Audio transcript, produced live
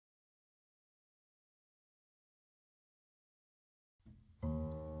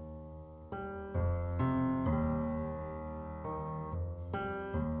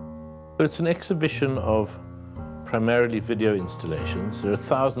But it's an exhibition of primarily video installations. There are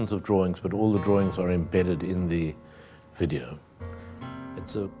thousands of drawings, but all the drawings are embedded in the video.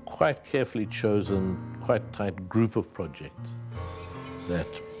 It's a quite carefully chosen, quite tight group of projects that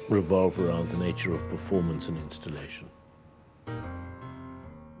revolve around the nature of performance and installation.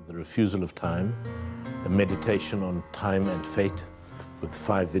 The Refusal of Time, a meditation on time and fate, with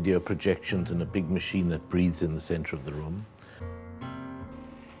 5 video projections and a big machine that breathes in the center of the room.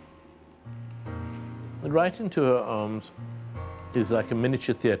 Right into Her Arms is like a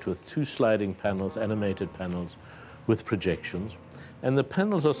miniature theater with 2 sliding panels, animated panels with projections. And the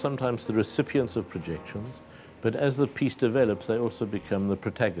panels are sometimes the recipients of projections, but as the piece develops, they also become the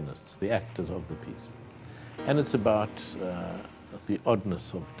protagonists, the actors of the piece. And it's about the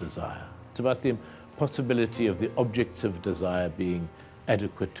oddness of desire. It's about the possibility of the objects of desire being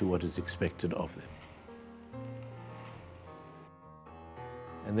adequate to what is expected of them.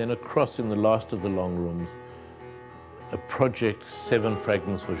 And then across in the last of the long rooms, a project, 7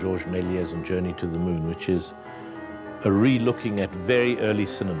 fragments for Georges Méliès and Journey to the Moon, which is a re-looking at very early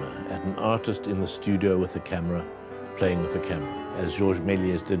cinema, at an artist in the studio with a camera, playing with a camera, as Georges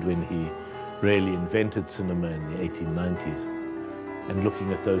Méliès did when he really invented cinema in the 1890s, and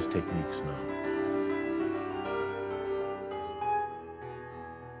looking at those techniques now.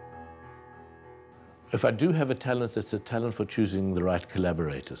 If I do have a talent, it's a talent for choosing the right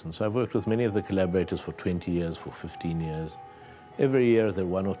collaborators. And so I've worked with many of the collaborators for 20 years, for 15 years. Every year there are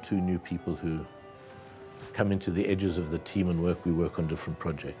 1 or 2 new people who come into the edges of the team and we work on different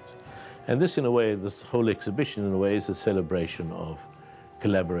projects. And this, in a way, this whole exhibition, in a way, is a celebration of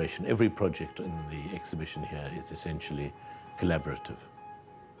collaboration. Every project in the exhibition here is essentially collaborative.